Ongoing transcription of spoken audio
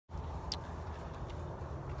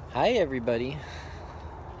Hi everybody.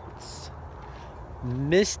 It's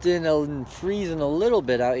misting and freezing a little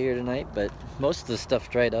bit out here tonight, but most of the stuff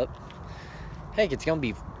dried up. Heck, it's gonna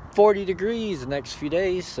be 40 degrees the next few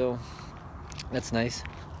days, so that's nice.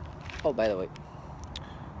 Oh, by the way,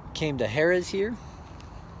 came to Harrah's here.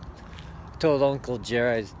 Told Uncle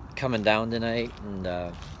Jerry I was coming down tonight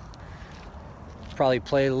and probably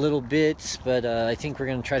play a little bit, but I think we're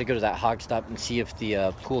gonna try to go to that hog stop and see if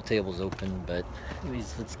the pool table's open. But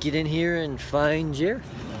anyways, let's get in here and find Jer.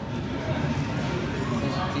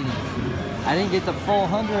 I didn't get the full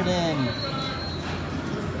 100 in.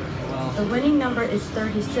 Well, the winning number is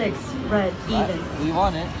 36, red, even. We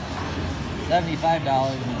won it.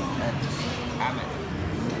 $75 instead.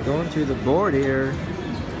 Going through the board here.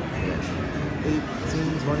 18,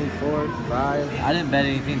 24, 5. I didn't bet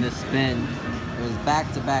anything to spin. It was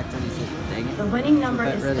back-to-back 36. Dang it. The winning number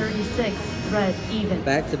is 36, red, even.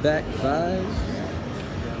 Back-to-back 5.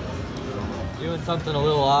 Doing something a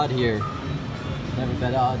little odd here. Never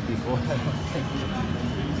bet odd before.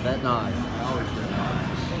 Betting odd. I always bet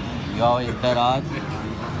odd. You always bet odd?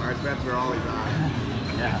 Our bets are always odd.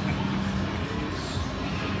 Yeah.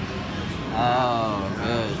 Oh,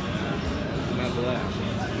 good. Enough of that.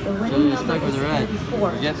 The winning So you're number stuck with is the red.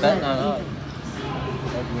 34, Forget red, betting on odd. even.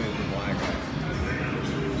 Hopefully it's a black eye.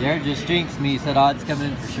 Jared just jinxed me. He said odds coming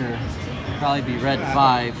in for sure. Probably be red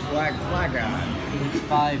 5. Black eye. It's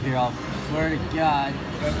 5 here. I'll swear to God.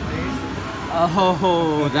 17.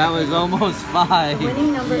 Oh, that was almost 5. The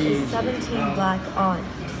winning number is 17, black, odd.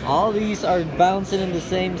 All these are bouncing in the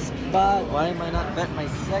same spot. Why am I not betting my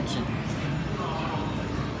section?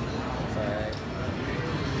 It's alright.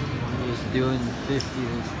 I'm just doing 50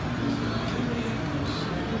 this time.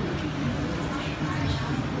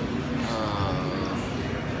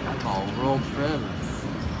 That's all rolled forever.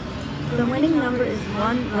 The winning number is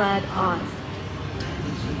 1, red, odd.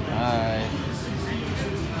 Alright.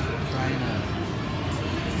 Trying to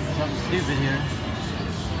something stupid here.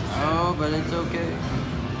 Oh, but it's okay.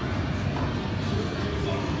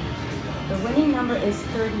 The winning number is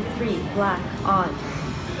 33, black, odd.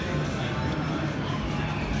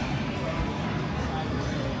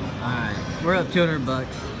 Alright, we're up $200.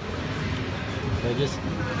 So I just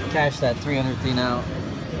cashed that 300 thing out.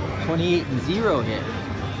 28 and 0 hit.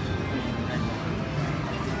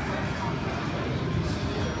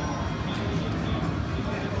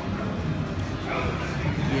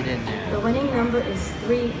 Get in there. The winning number is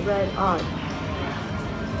 3, red, odd.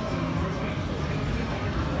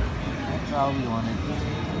 That's all we wanted.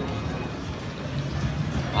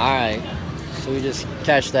 Alright, so we just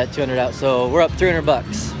cashed that 200 out. So we're up $300.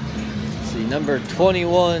 Let's see, number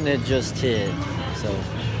 21 it just hit. So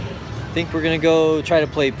I think we're gonna go try to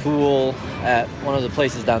play pool at one of the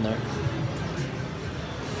places down there.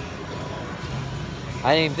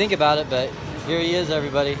 I didn't even think about it, but here he is,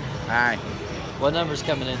 everybody. Hi. What number's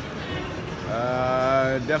coming in?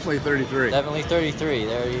 Definitely 33. Definitely 33.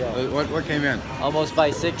 There you go. What came in? Almost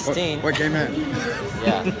by 16. What came in?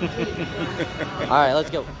 Yeah. All right, let's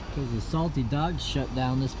go. Because the Salty Dogs shut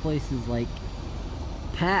down, this place is like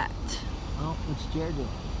packed. Oh, what's Jared doing?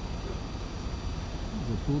 Is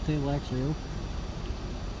the pool table actually open?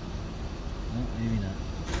 No, maybe not.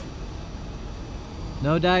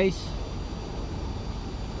 No dice?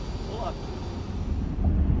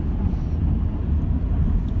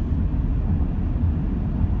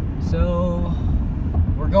 So,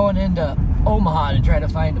 we're going into Omaha to try to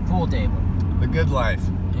find a pool table. The good life.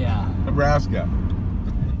 Yeah. Nebraska.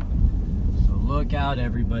 So look out,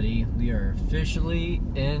 everybody. We are officially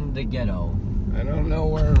in the ghetto. I don't know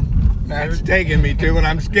where Matt's taking me to, and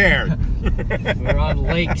I'm scared. We're on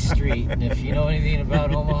Lake Street, and if you know anything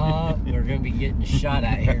about Omaha, we're going to be getting shot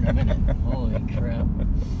at here in a minute. Holy crap.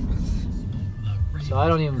 So I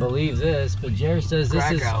don't even believe this, but Jared says this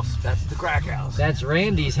is... house. That's the crack house. That's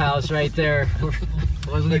Randy's house right there.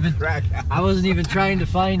 I wasn't even trying to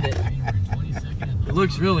find it. It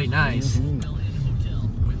looks really nice.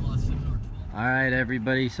 All right,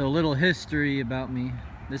 everybody. So a little history about me.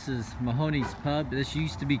 This is Mahoney's Pub. This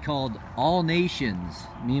used to be called All Nations.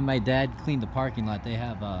 Me and my dad cleaned the parking lot. They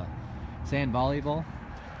have sand volleyball.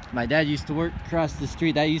 My dad used to work across the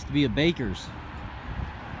street. That used to be a baker's.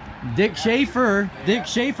 Dick Schaefer,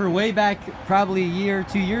 way back probably a year or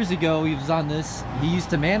 2 years ago, he was on this. He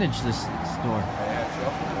used to manage this store.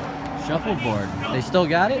 Shuffleboard. They still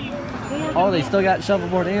got it? Oh, they still got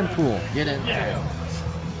shuffleboard and pool. Get in.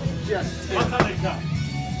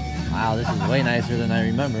 Wow, this is way nicer than I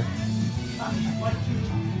remember.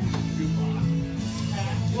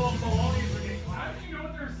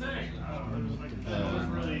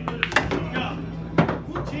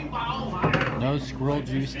 No squirrel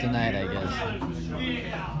juice tonight, I guess.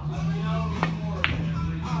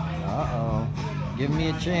 Uh-oh. Give me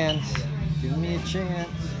a chance. Give me a chance.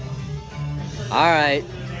 All right.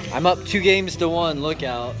 I'm up 2 games to 1. Look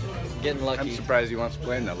out. Getting lucky. I'm surprised he wants to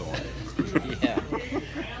play another one. Yeah.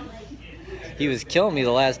 He was killing me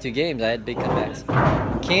the last 2 games. I had big comebacks.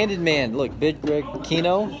 Candid Man. Look, Big Greg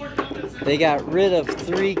Kino. They got rid of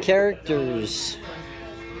 3 characters.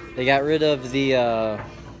 They got rid of the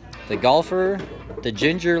golfer, the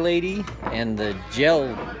ginger lady, and the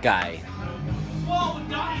gel guy. Oh,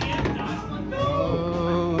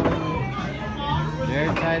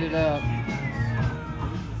 Jared tied it up.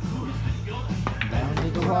 Down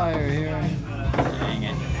to the wire here. Dang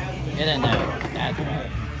it. Get in there. That's right.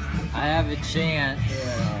 I have a chance.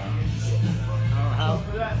 Oh,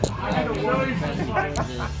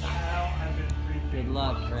 good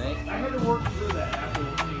luck, right? I had to work through that after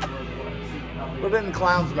put it in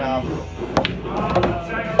Clown's mouth.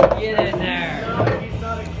 Get in there.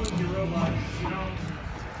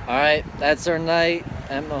 Alright, that's our night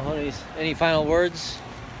at Mahoney's. Any final words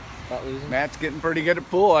about losing? Matt's getting pretty good at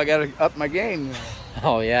pool. I gotta up my game.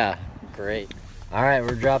 Oh yeah, great. Alright,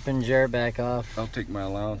 we're dropping Jared back off. I'll take my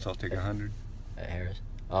allowance. I'll take 100. At Harris.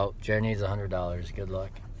 Oh, Jared needs $100. Good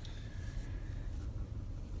luck.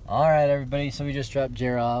 Alright everybody, so we just dropped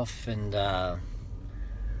Jared off, and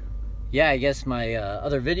yeah, I guess my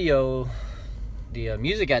other video, the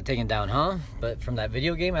music got taken down, huh? But from that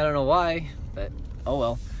video game, I don't know why, but oh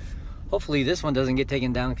well. Hopefully this one doesn't get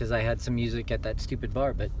taken down because I had some music at that stupid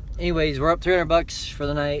bar. But anyways, we're up $300 for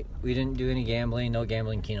the night. We didn't do any gambling, no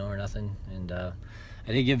gambling Keno or nothing. And I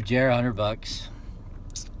did give Jared $100.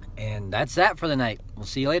 And that's that for the night. We'll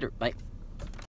see you later. Bye.